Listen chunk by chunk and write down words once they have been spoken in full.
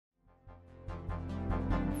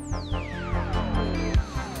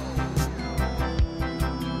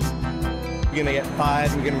You're going to get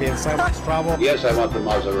fired. You're going to be in so much trouble. Yes, I want the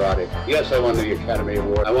Maserati. Yes, I won the Academy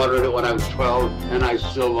Award. I wanted it when I was 12, and I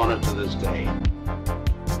still want it to this day.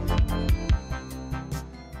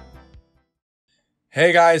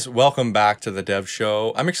 Hey guys, welcome back to the Dev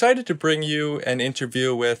Show. I'm excited to bring you an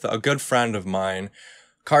interview with a good friend of mine,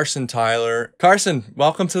 Carson Tyler. Carson,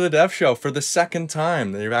 welcome to the Dev Show for the second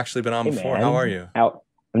time that you've actually been on before. Man. How are you?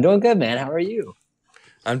 I'm doing good, man. How are you?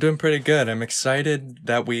 I'm doing pretty good. I'm excited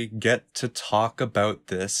that we get to talk about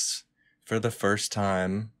this for the first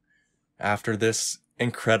time after this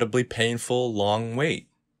incredibly painful long wait.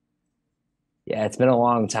 Yeah, it's been a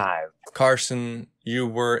long time. Carson, you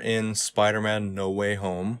were in Spider-Man No Way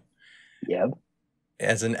Home. Yep.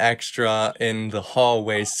 As an extra in the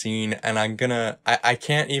hallway scene, and I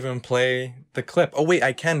can't even play the clip. Oh wait,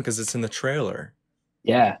 I can because it's in the trailer.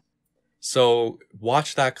 Yeah. So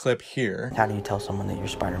watch that clip here. How do you tell someone that you're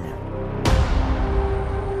Spider-Man?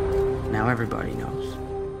 Now everybody knows.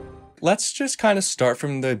 Let's just kind of start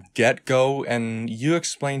from the get-go, and you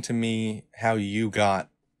explain to me how you got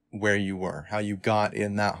where you were, how you got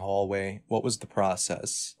in that hallway. What was the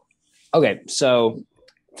process? Okay, so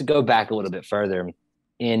to go back a little bit further,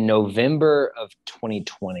 in November of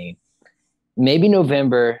 2020, maybe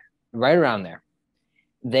November, right around there,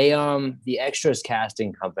 they the extras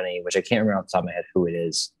casting company, which I can't remember off the top of my head who it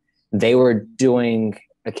is, they were doing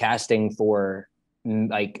a casting for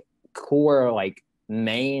like core, like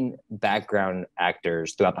main background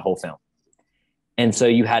actors throughout the whole film. And so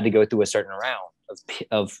you had to go through a certain round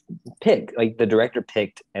of pick. Like the director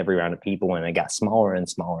picked every round of people, and it got smaller and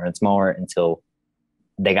smaller and smaller until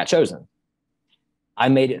they got chosen. I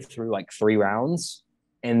made it through like 3 rounds,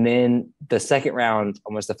 and then the second round,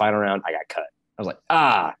 almost the final round, I got cut. I was like,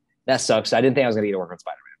 that sucks. I didn't think I was going to get to work on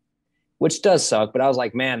Spider-Man, which does suck. But I was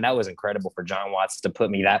like, man, that was incredible for John Watts to put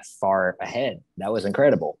me that far ahead. That was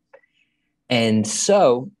incredible. And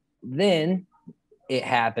so then it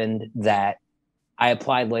happened that I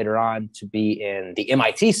applied later on to be in the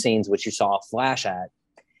MIT scenes, which you saw a flash at.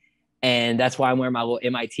 And that's why I'm wearing my little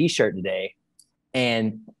MIT shirt today.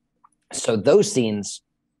 And so those scenes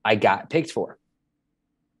I got picked for.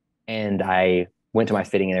 And I went to my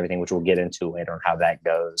fitting and everything, which we'll get into later on how that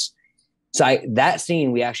goes. So that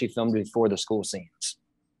scene we actually filmed before the school scenes.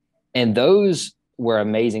 And those were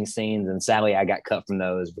amazing scenes. And sadly, I got cut from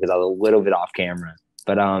those because I was a little bit off camera.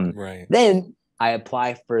 But right. Then I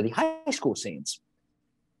apply for the high school scenes.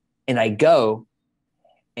 And I go,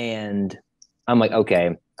 and I'm like, okay,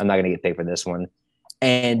 I'm not going to get paid for this one.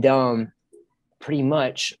 And pretty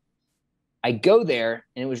much I go there,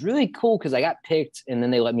 and it was really cool because I got picked, and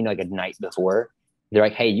then they let me know like a night before. They're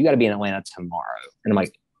like, hey, you got to be in Atlanta tomorrow. And I'm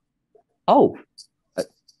like, oh,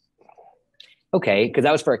 okay, because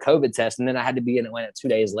that was for a COVID test, and then I had to be in Atlanta 2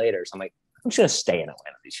 days later. So I'm like, I'm just going to stay in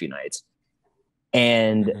Atlanta these few nights.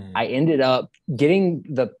 And I ended up getting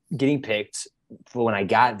picked. For when I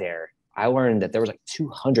got there, I learned that there was like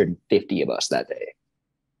 250 of us that day.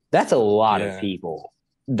 That's a lot of people.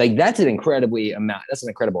 Like that's an incredible amount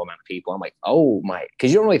of people. I'm like, oh my, because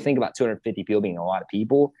you don't really think about 250 people being a lot of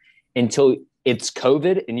people until it's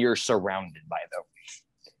COVID and you're surrounded by them.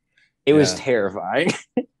 It was terrifying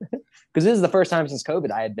because this is the first time since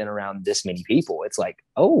COVID I had been around this many people. It's like,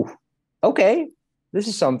 oh, okay, this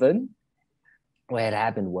is something. What had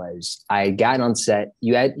happened was I had gotten on set.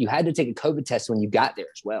 You had to take a COVID test when you got there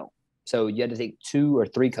as well. So you had to take 2 or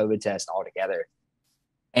 3 COVID tests altogether.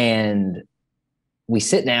 And we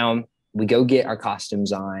sit down, we go get our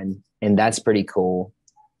costumes on, and that's pretty cool.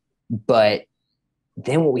 But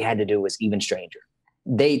then what we had to do was even stranger.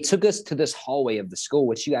 They took us to this hallway of the school,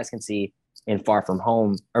 which you guys can see in Far From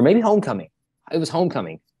Home, or maybe Homecoming. It was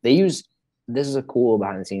Homecoming. This is a cool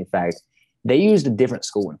behind the scenes fact. They used a different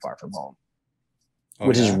school in Far From Home.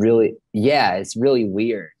 Which is really, it's really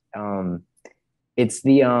weird. It's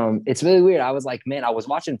really weird. I was like, man, I was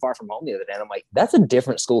watching Far From Home the other day, and I'm like, that's a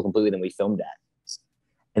different school completely than we filmed at.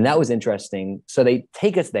 And that was interesting. So they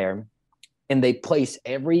take us there, and they place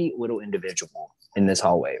every little individual in this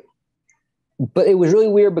hallway. But it was really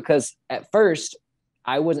weird because at first,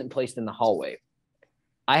 I wasn't placed in the hallway.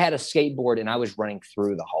 I had a skateboard, and I was running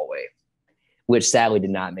through the hallway, which sadly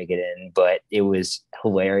did not make it in, but it was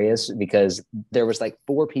hilarious because there was like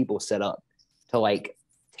 4 people set up to like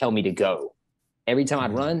tell me to go. Every time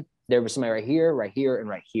I'd run, there was somebody right here, and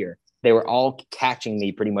right here. They were all catching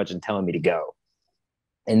me pretty much and telling me to go.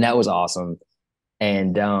 And that was awesome.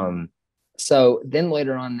 And so then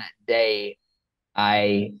later on that day,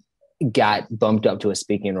 I got bumped up to a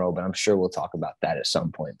speaking role, but I'm sure we'll talk about that at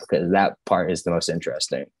some point because that part is the most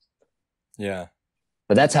interesting. Yeah.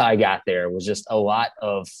 But that's how I got there. It was just a lot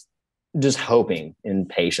of just hoping and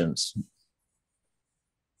patience.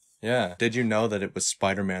 Yeah. Did you know that it was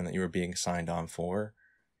Spider-Man that you were being signed on for?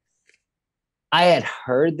 I had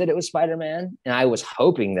heard that it was Spider-Man, and I was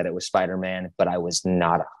hoping that it was Spider-Man, but I was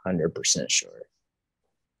not 100% sure.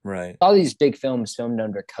 Right. All these big films filmed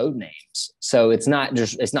under code names, so it's not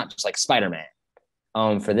just like Spider-Man.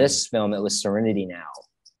 For this film, it was Serenity Now,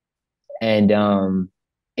 and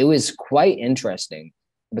it was quite interesting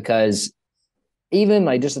because even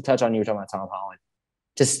like just to touch on you were talking about Tom Holland,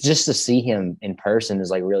 just to see him in person is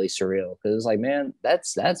like really surreal because it's like, man,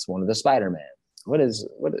 that's one of the Spider-Man. What is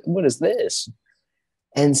this?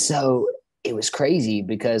 And so it was crazy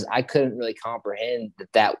because I couldn't really comprehend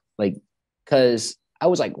that like, because I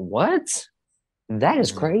was like, what? That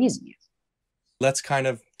is crazy. Let's kind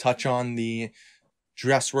of touch on the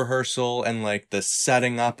dress rehearsal and like the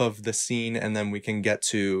setting up of the scene, and then we can get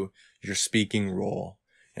to your speaking role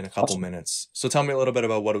in a couple minutes. So tell me a little bit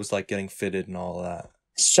about what it was like getting fitted and all of that.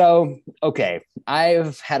 So, okay,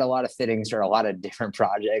 I've had a lot of fittings for a lot of different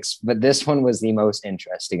projects, but this one was the most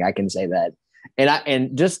interesting. I can say that.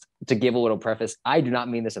 And just to give a little preface, I do not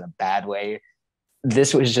mean this in a bad way.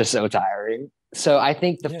 This was just so tiring. So I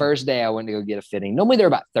think the first day I went to go get a fitting, normally they're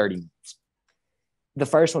about 30 minutes. The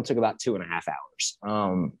first one took about 2.5 hours.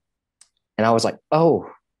 And I was like, oh,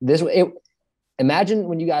 imagine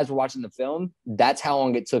when you guys were watching the film, that's how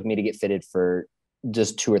long it took me to get fitted for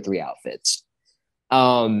just 2 or 3 outfits.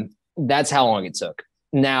 That's how long it took.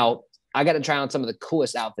 Now I got to try on some of the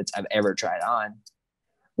coolest outfits I've ever tried on.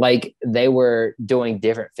 Like they were doing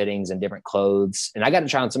different fittings and different clothes. And I got to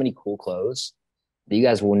try on so many cool clothes that you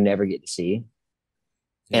guys will never get to see.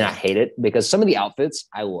 Yeah. And I hate it because some of the outfits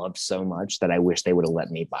I loved so much that I wish they would have let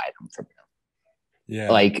me buy them from them. Yeah.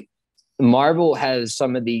 Like Marvel has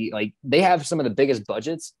some of the, like they have some of the biggest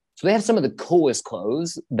budgets. So they have some of the coolest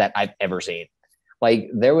clothes that I've ever seen. Like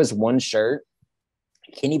there was one shirt,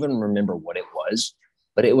 I can't even remember what it was,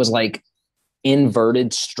 but it was like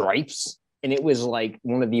inverted stripes. And it was like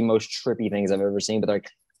one of the most trippy things I've ever seen, but like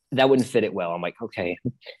that wouldn't fit it well. I'm like, okay.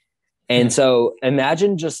 And so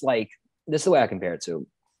imagine just like, this is the way I compare it to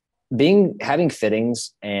having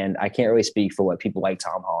fittings. And I can't really speak for what people like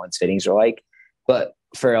Tom Holland's fittings are like, but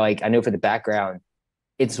for like, I know for the background,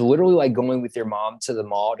 it's literally like going with your mom to the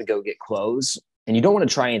mall to go get clothes and you don't want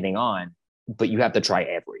to try anything on, but you have to try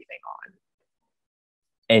everything on.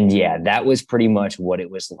 And yeah, that was pretty much what it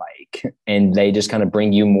was like. And they just kind of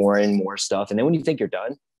bring you more and more stuff. And then when you think you're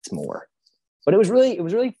done, it's more. But it was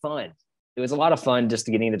really fun. It was a lot of fun just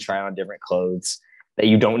getting to try on different clothes that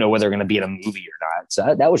you don't know whether they're going to be in a movie or not.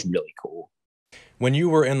 So that was really cool. When you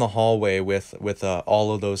were in the hallway with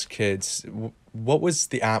all of those kids, what was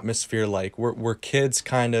the atmosphere like? Were kids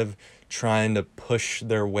kind of trying to push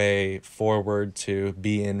their way forward to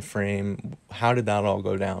be in frame? How did that all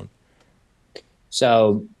go down?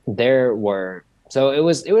 So it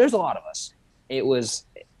was a lot of us.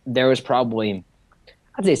 There was probably,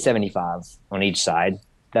 I'd say 75 on each side.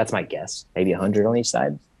 That's my guess. Maybe 100 on each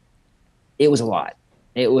side. It was a lot.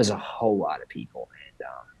 It was a whole lot of people.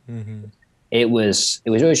 And it was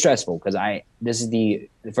really stressful because this is the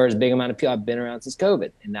first big amount of people I've been around since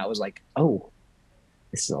COVID. And that was like, oh,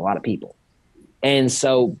 this is a lot of people. And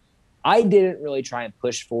so I didn't really try and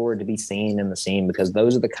push forward to be seen in the scene because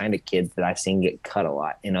those are the kind of kids that I've seen get cut a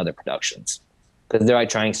lot in other productions because they're like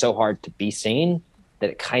trying so hard to be seen that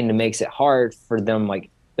it kind of makes it hard for them. Like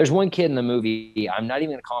there's one kid in the movie, I'm not even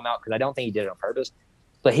going to call him out because I don't think he did it on purpose,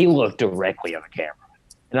 but he looked directly on the camera.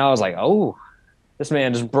 And I was like, oh, this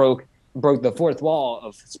man just broke the fourth wall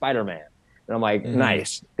of Spider-Man. And I'm like,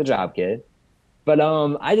 nice. Good job, kid. But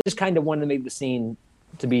I just kind of wanted to make the scene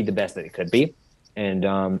to be the best that it could be. And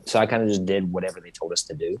so I kind of just did whatever they told us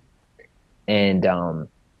to do. And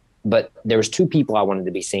but there was 2 people I wanted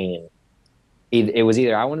to be seen. It was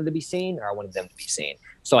either I wanted to be seen or I wanted them to be seen.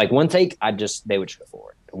 So like one take, they would go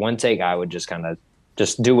forward. One take, I would just kind of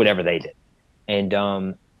just do whatever they did. And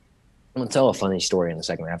I'm gonna tell a funny story in a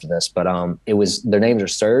second after this. But their names are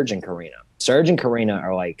Serge and Karina. Serge and Karina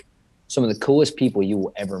are like some of the coolest people you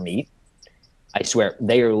will ever meet. I swear,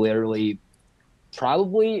 they are literally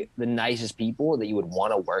probably the nicest people that you would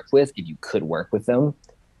want to work with if you could work with them.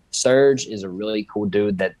 Serge is a really cool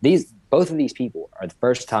dude that both of these people are the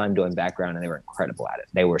first time doing background and they were incredible at it.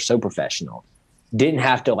 They were so professional. Didn't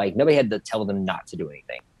have to nobody had to tell them not to do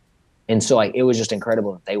anything. And so it was just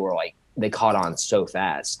incredible that they caught on so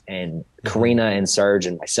fast. And Karina and Serge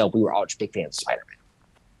and myself, we were all just big fans of Spider-Man.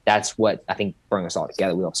 That's what I think brought us all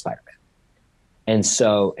together. We love Spider-Man. And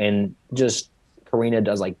so, and just Karina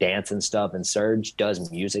does dance and stuff, and Serge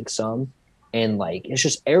does music some. And it's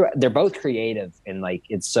just, they're both creative, and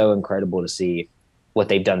it's so incredible to see what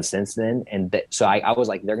they've done since then. And so I was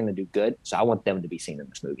like, they're going to do good. So I want them to be seen in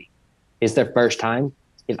this movie. It's their first time.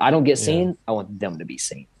 If I don't get seen, I want them to be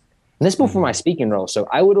seen. And this before my speaking role. So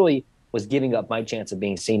I literally was giving up my chance of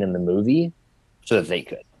being seen in the movie so that they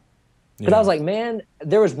could. But I was like, man,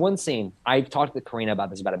 there was one scene. I talked to Karina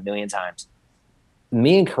about this about a million times.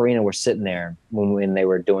 Me and Karina were sitting there when they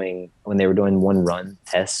were doing one run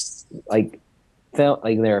tests, like they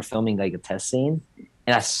were filming like a test scene,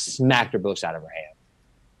 and I smacked her books out of her hand.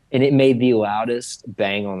 And it made the loudest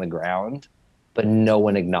bang on the ground, but no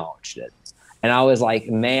one acknowledged it. And I was like,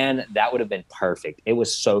 man, that would have been perfect. It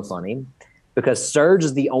was so funny because Serge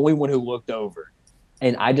is the only one who looked over.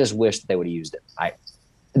 And I just wish that they would have used it.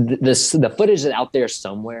 The footage is out there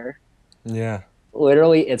somewhere. Yeah.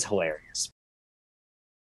 Literally, it's hilarious.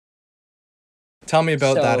 Tell me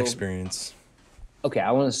about that experience. Okay,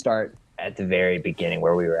 I want to start at the very beginning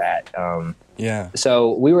where we were at.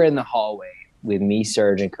 So we were in the hallway with me,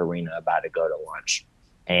 Serge, and Karina about to go to lunch.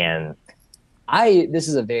 And this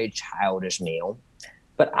is a very childish meal,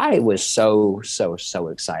 but I was so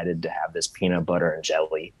excited to have this peanut butter and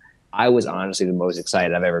jelly. I was honestly the most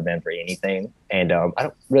excited I've ever been for anything. And I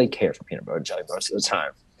don't really care for peanut butter and jelly most of the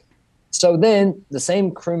time. So then the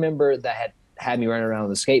same crew member that had me running around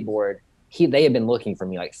with the skateboard, they had been looking for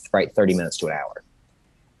me like 30 minutes to an hour.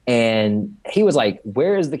 And he was like,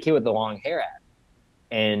 where is the kid with the long hair at?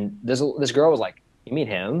 And this girl was like, you mean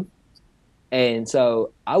him? And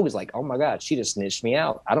so I was like, oh my God, she just snitched me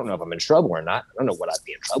out. I don't know if I'm in trouble or not. I don't know what I'd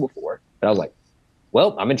be in trouble for. But I was like,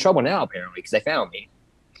 well, I'm in trouble now apparently because they found me.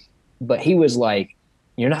 But he was like,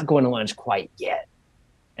 you're not going to lunch quite yet.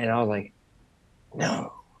 And I was like,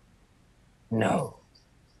 no.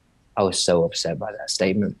 I was so upset by that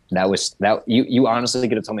statement. You honestly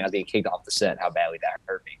could have told me I was getting kicked off the set, how badly that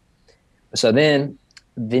hurt me. So then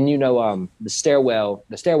the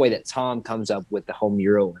stairway that Tom comes up with the whole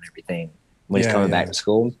mural and everything when he's coming back to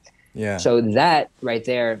school. Yeah. So that right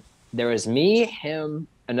there was me, him,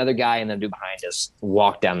 another guy, and the dude behind us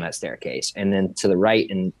walked down that staircase and then to the right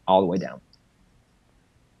and all the way down.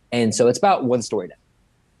 And so it's about one story down.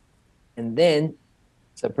 And then,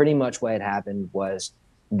 so pretty much what had happened was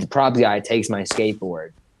the prop guy takes my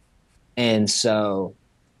skateboard. And so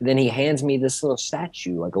then he hands me this little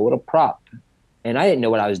statue, like a little prop. And I didn't know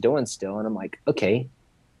what I was doing still. And I'm like, okay. I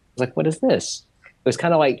was like, what is this? It was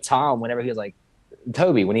kind of like Tom whenever he was like,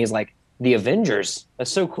 Toby, when he's like, the Avengers.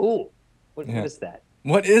 That's so cool. What is that?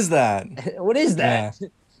 What is that? What is that? Yeah.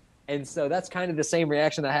 And so that's kind of the same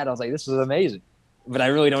reaction I had. I was like, this is amazing. But I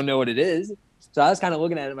really don't know what it is. So I was kind of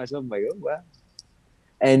looking at it myself. I'm like, oh, wow.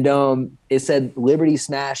 And it said Liberty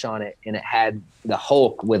Smash on it. And it had the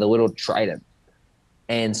Hulk with a little trident.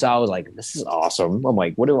 And so I was like, this is awesome. I'm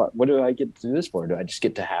like, what do I get to do this for? Do I just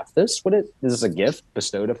get to have this? Is this a gift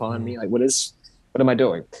bestowed upon me? Like, what am I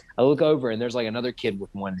doing? I look over and there's like another kid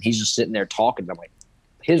with one. He's just sitting there talking. I'm like,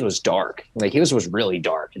 his was dark. Like his was really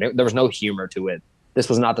dark. And there was no humor to it. This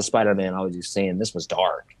was not the Spider-Man I was just saying. This was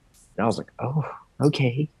dark. And I was like, oh,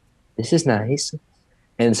 okay. This is nice.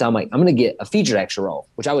 And so I'm like, I'm going to get a featured extra role,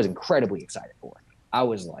 which I was incredibly excited for. I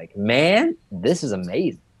was like, man, this is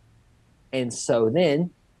amazing. And so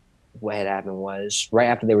then what had happened was right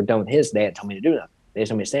after they were done with his, they had told me to do nothing. They just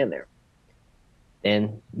told me to stand there.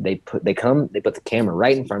 And they put the camera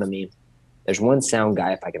right in front of me. There's one sound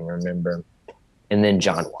guy, if I can remember, and then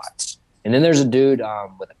John Watts. And then there's a dude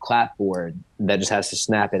with a clapboard that just has to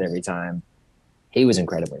snap it every time. He was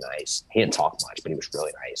incredibly nice. He didn't talk much, but he was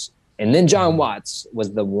really nice. And then John Watts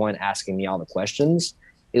was the one asking me all the questions.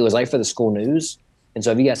 It was like for the school news. And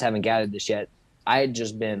so if you guys haven't gathered this yet, I had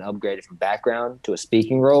just been upgraded from background to a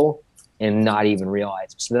speaking role and not even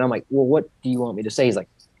realized. So then I'm like, well, what do you want me to say? He's like,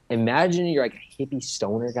 imagine you're like a hippie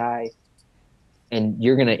stoner guy and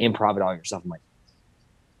you're going to improv it all yourself. I'm like,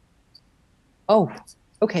 oh,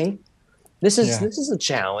 okay. This is a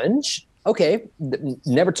challenge. Okay.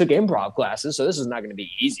 Never took improv classes, so this is not going to be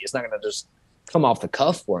easy. It's not going to just come off the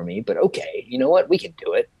cuff for me, but okay, you know what? We can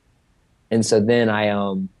do it. And so then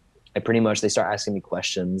I pretty much, they start asking me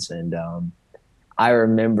questions. And I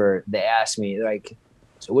remember they asked me like,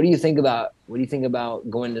 so what do you think about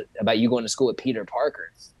going to school with Peter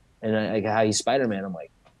Parker and like how he's Spider-Man? I'm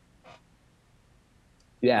like,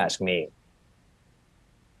 you ask me,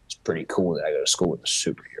 it's pretty cool that I go to school with a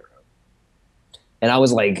superhero. And I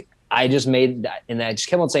was like, I just made that, and I just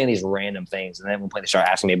kept on saying these random things. And then at one point they started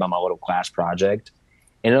asking me about my little class project.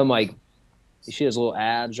 And I'm like, you see those little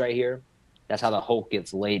abs right here? That's how the Hulk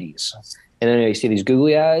gets ladies. And then you see these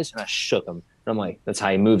googly eyes, and I shook them. And I'm like, that's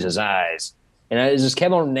how he moves his eyes. And I just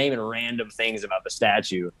kept on naming random things about the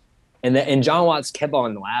statue. And John Watts kept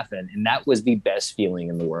on laughing, and that was the best feeling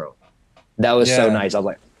in the world. That was so Yeah. nice. I was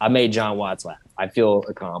like, I made John Watts laugh. I feel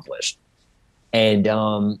accomplished. And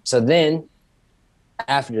so then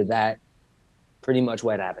after that, pretty much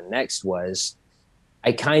what happened next was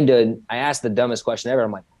I asked the dumbest question ever.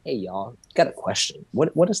 I'm like, hey y'all, got a question.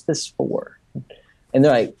 What is this for? And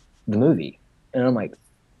they're like, the movie. And I'm like,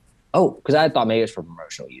 oh, because I thought maybe it was for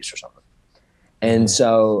promotional use or something. And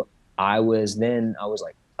so I was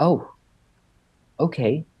like, oh,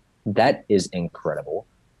 okay, that is incredible.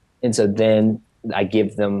 And so then I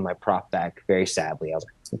give them my prop back very sadly. I was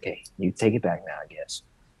like, okay, you take it back now, I guess.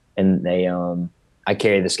 And they I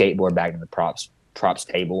carried the skateboard back to the props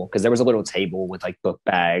table, because there was a little table with like book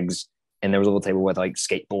bags, and there was a little table with like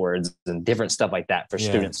skateboards and different stuff like that for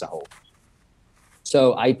students to hold.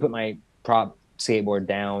 So I put my prop skateboard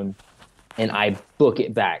down and I book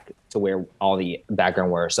it back to where all the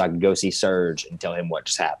background were, so I could go see Serge and tell him what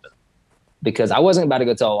just happened. Because I wasn't about to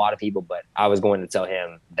go tell a lot of people, but I was going to tell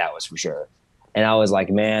him, that was for sure. And I was like,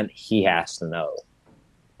 man, he has to know.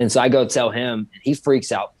 And so I go tell him, and he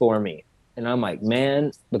freaks out for me. And I'm like,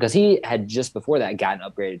 man, because he had just before that gotten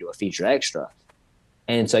upgraded to a feature extra.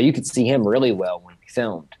 And so you could see him really well when we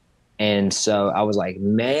filmed. And so I was like,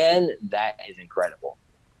 man, that is incredible.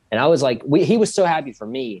 And I was like, he was so happy for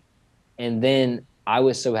me. And then I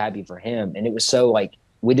was so happy for him. And it was so like,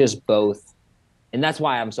 we just both, and that's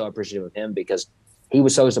why I'm so appreciative of him, because he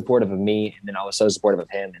was so supportive of me. And then I was so supportive of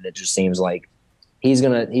him. And it just seems like he's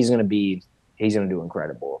going to do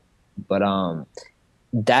incredible. But,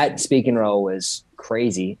 that speaking role was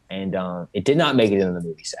crazy, and it did not make it into the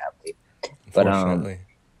movie, sadly. But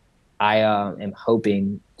I am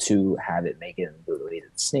hoping to have it make it in the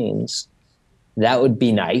deleted scenes. That would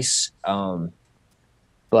be nice.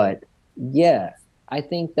 But yeah, I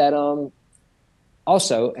think that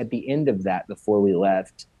also at the end of that, before we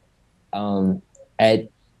left, during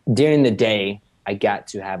the day, I got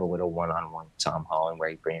to have a little one-on-one with Tom Holland where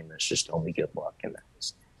he pretty much just told me good luck, and that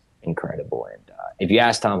was incredible. And if you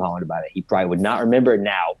ask Tom Holland about it, he probably would not remember it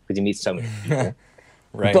now because he meets so many people.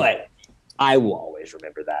 Right. But I will always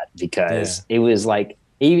remember that, because it was like,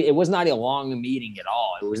 it was not a long meeting at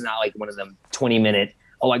all. It was not like one of them 20-minute,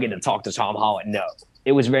 I get to talk to Tom Holland. No,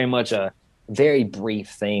 it was very much a very brief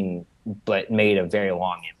thing, but made a very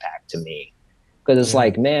long impact to me. Because it's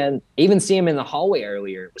like, man, even seeing him in the hallway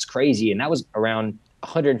earlier, it was crazy. And that was around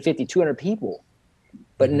 150, 200 people.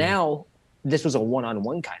 But now this was a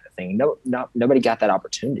one-on-one kind of thing. Nobody got that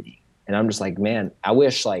opportunity. And I'm just like, man, I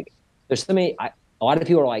wish, like, there's so many, a lot of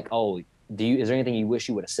people are like, oh, is there anything you wish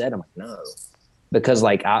you would have said? I'm like, no, because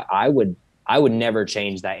like, I would never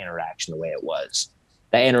change that interaction the way it was.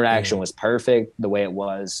 That interaction was perfect the way it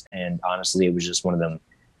was. And honestly, it was just one of them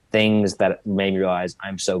things that made me realize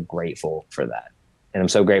I'm so grateful for that. And I'm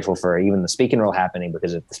so grateful for even the speaking role happening,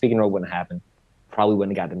 because if the speaking role wouldn't happen, probably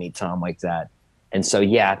wouldn't have got to meet Tom like that. And so,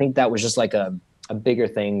 yeah, I think that was just like a bigger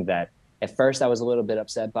thing that at first I was a little bit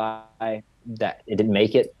upset by, that it didn't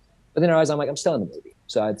make it. But then I realized, I'm like, I'm still in the movie.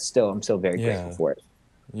 So I'm still very grateful for it.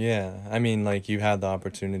 Yeah. I mean, like, you had the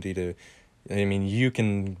opportunity to, I mean, you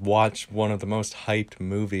can watch one of the most hyped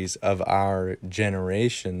movies of our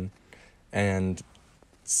generation and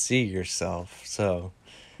see yourself. So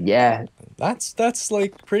yeah, that's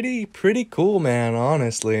like pretty cool, man,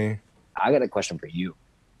 honestly. I got a question for you.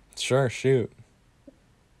 Sure, shoot.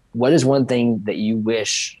 What is one thing that you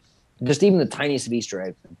wish, just even the tiniest of Easter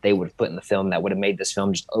egg they would have put in the film, that would have made this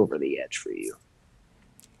film just over the edge for you?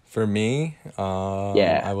 For me,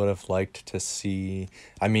 I would have liked to see,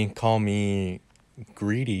 I mean, call me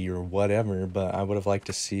greedy or whatever, but I would have liked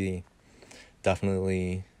to see,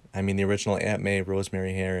 definitely, I mean, the original Aunt May,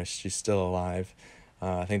 Rosemary Harris, she's still alive.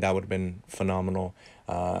 I think that would have been phenomenal.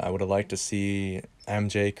 I would have liked to see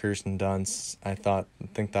MJ, Kirsten Dunst. I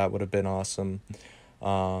think that would have been awesome.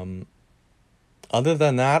 Other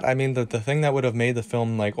than that, I mean, the thing that would have made the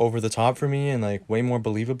film like over the top for me and like way more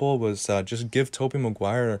believable was just give Tobey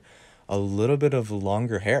Maguire a little bit of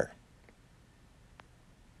longer hair.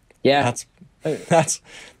 Yeah,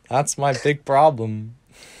 that's my big problem.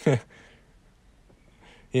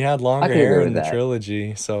 He had longer hair in the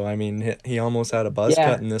trilogy, so I mean, he almost had a buzz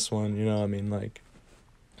cut in this one. You know, I mean, like,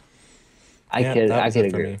 I could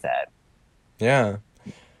agree with that. Yeah,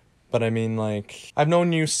 but I mean, like, I've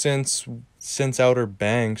known you since Outer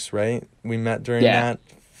Banks, right? We met during that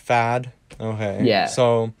fad. Okay. Yeah.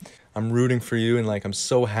 So I'm rooting for you, and like, I'm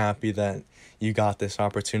so happy that you got this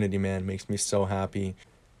opportunity, man. It makes me so happy.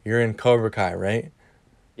 You're in Cobra Kai, right?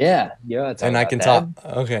 Yeah, and I can talk.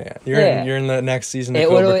 Okay, you're in the next season of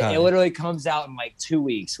Cobra Kai. It literally comes out in like 2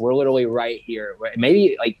 weeks. We're literally right here.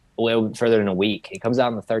 Maybe like a little further than a week. It comes out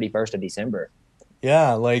on the 31st of December.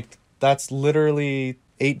 Yeah, like that's literally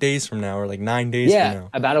 8 days from now or like 9 days from Yeah, now.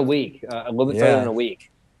 about a week, a little bit Yeah. further than a week.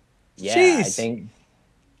 Yeah, Jeez.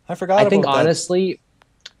 I forgot I about think that. honestly,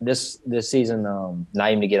 this season,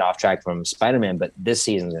 not even to get off track from Spider-Man, but this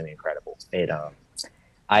season's gonna be incredible.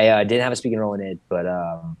 I didn't have a speaking role in it, but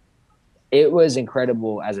it was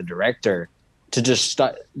incredible as a director to just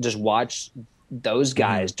watch those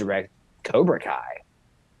guys direct Cobra Kai.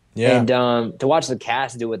 Yeah. And to watch the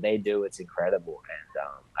cast do what they do, it's incredible. And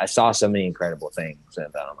I saw so many incredible things.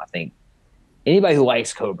 And I think anybody who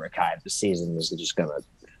likes Cobra Kai this season is just going to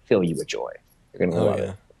fill you with joy. You're going to love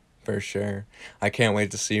it. For sure. I can't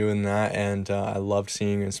wait to see you in that. And I loved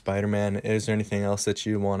seeing you in Spider-Man. Is there anything else that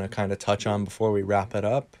you want to kind of touch on before we wrap it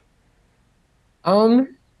up? I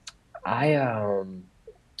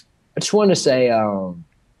just want to say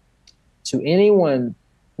to anyone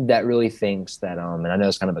that really thinks that, and I know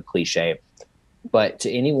it's kind of a cliche, but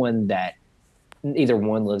to anyone that either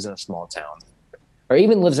one lives in a small town or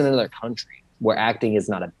even lives in another country where acting is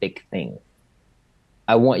not a big thing,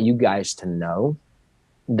 I want you guys to know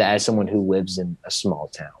that as someone who lives in a small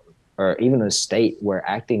town or even a state where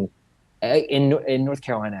acting in North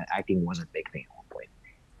Carolina, acting was a big thing at one point,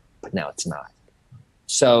 but now it's not.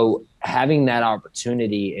 So having that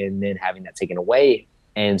opportunity and then having that taken away.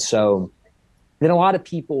 And so then a lot of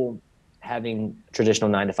people having traditional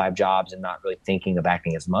 9-to-5 jobs and not really thinking of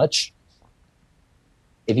acting as much.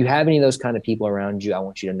 If you have any of those kind of people around you, I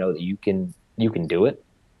want you to know that you can do it.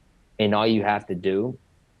 And all you have to do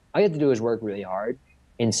is work really hard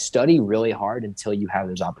and study really hard until you have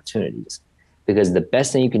those opportunities. Because the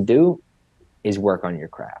best thing you can do is work on your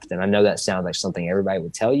craft. And I know that sounds like something everybody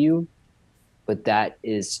would tell you, but that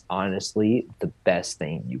is honestly the best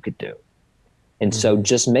thing you could do. And so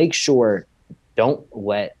just make sure, don't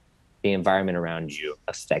let the environment around you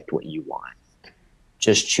affect what you want.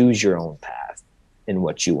 Just choose your own path and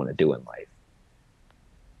what you want to do in life.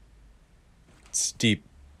 It's deep.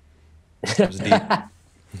 It was deep.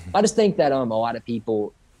 I just think that a lot of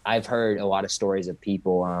people, I've heard a lot of stories of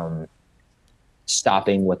people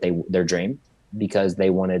stopping their dream because they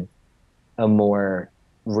wanted a more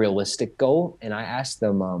realistic goal. And I asked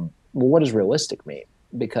them, well, what does realistic mean?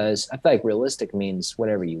 Because I feel like realistic means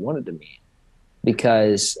whatever you want it to mean.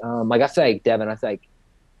 Because I feel like, Devin, I feel like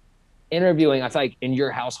in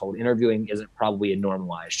your household, interviewing isn't probably a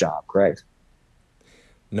normalized job, correct?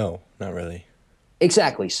 No, not really.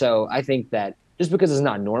 Exactly. So I think that just because it's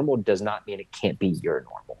not normal does not mean it can't be your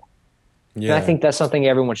normal. Yeah. And I think that's something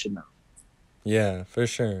everyone should know. Yeah, for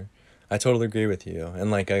sure. I totally agree with you. And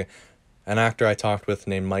like an actor I talked with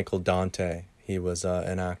named Michael Dante, he was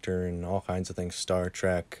an actor in all kinds of things, Star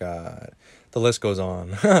Trek, the list goes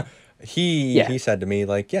on. He said to me,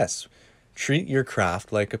 like, yes, treat your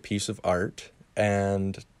craft like a piece of art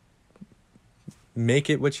and make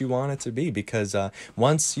it what you want it to be, because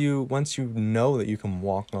once you know that you can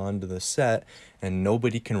walk onto the set and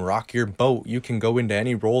nobody can rock your boat, you can go into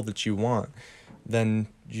any role that you want, then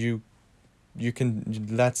you can,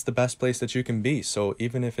 that's the best place that you can be. So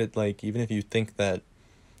even if you think that,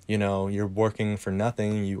 you know, you're working for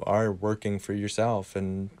nothing, you are working for yourself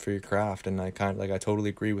and for your craft. And I totally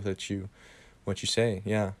agree with what you say.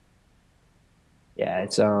 Yeah. Yeah,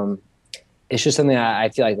 it's just something I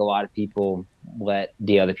feel like a lot of people let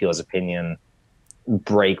the other people's opinion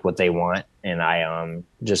break what they want, and I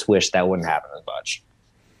just wish that wouldn't happen as much.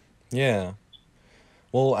 Yeah.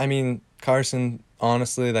 Well, I mean, Carson,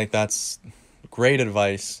 honestly, like, that's great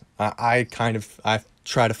advice. I try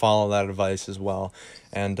to follow that advice as well,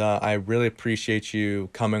 and I really appreciate you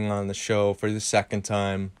coming on the show for the second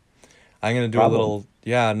time. I'm gonna do a little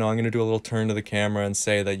turn to the camera and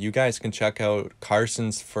say that you guys can check out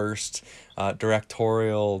Carson's first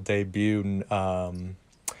directorial debut.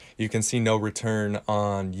 You can see No Return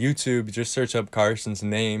on YouTube. Just search up Carson's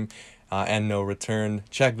name and No Return.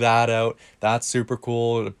 Check that out. That's super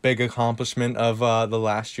cool. A big accomplishment of the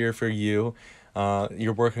last year for you.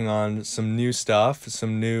 You're working on some new stuff,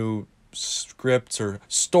 some new scripts or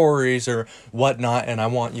stories or whatnot, and I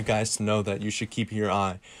want you guys to know that you should keep your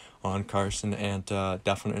eye on Carson and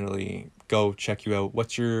definitely go check you out.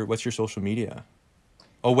 What's your social media?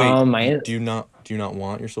 Oh wait, do you not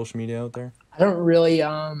want your social media out there? I don't really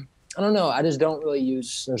I don't know. I just don't really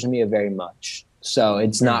use social media very much, so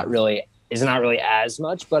it's not really as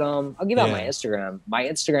much. But I'll give out my Instagram. My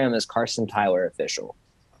Instagram is Carson Tyler Official.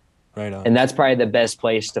 Right on. And that's probably the best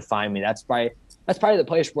place to find me. That's probably the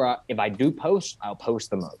place where if I do post, I'll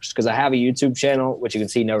post the most, because I have a YouTube channel which you can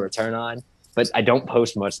see No Return on, but I don't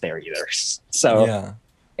post much there either. So yeah,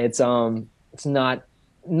 it's not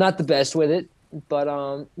the best with it, but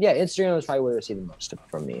Instagram is probably where you'll see the most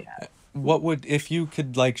from me at. what would, if you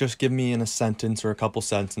could like just give me in a sentence or a couple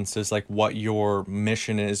sentences, like what your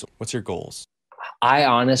mission is, what's your goals? I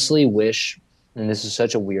honestly wish, and this is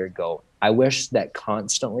such a weird goal, I wish that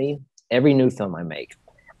constantly, every new film I make,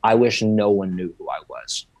 I wish no one knew who I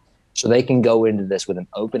was. So they can go into this with an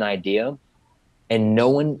open idea and no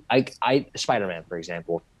one, Spider-Man, for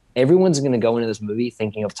example, everyone's going to go into this movie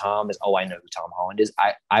thinking of Tom as, oh, I know who Tom Holland is.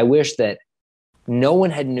 I wish that no one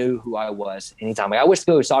had knew who I was anytime. Like, I wish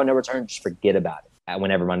people who saw No Return just forget about it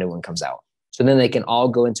whenever my new one comes out. So then they can all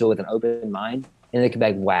go into it with an open mind and they can be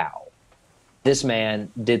like, wow, this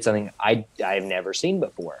man did something I've never seen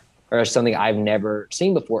before, or something I've never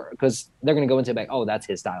seen before, because they're going to go into it like, oh, that's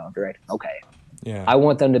his style of directing. Okay. Yeah. I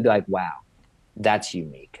want them to be like, wow, that's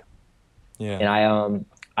unique. Yeah. And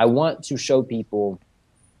I want to show people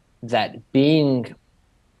that redoing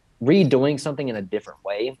something in a different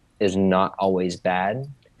way is not always bad,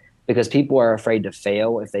 because people are afraid to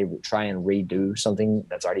fail if they try and redo something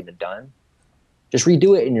that's already been done. Just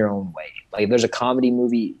redo it in your own way. Like if there's a comedy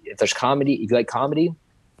movie, if you like comedy,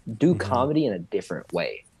 do comedy in a different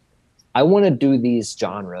way. I want to do these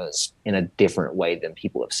genres in a different way than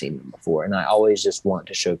people have seen them before. And I always just want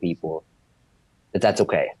to show people that that's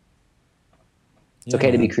okay. It's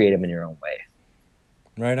okay to be creative in your own way.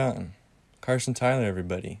 Right on. Carson Tyler,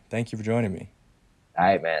 everybody. Thank you for joining me. All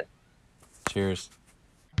right, man. Cheers.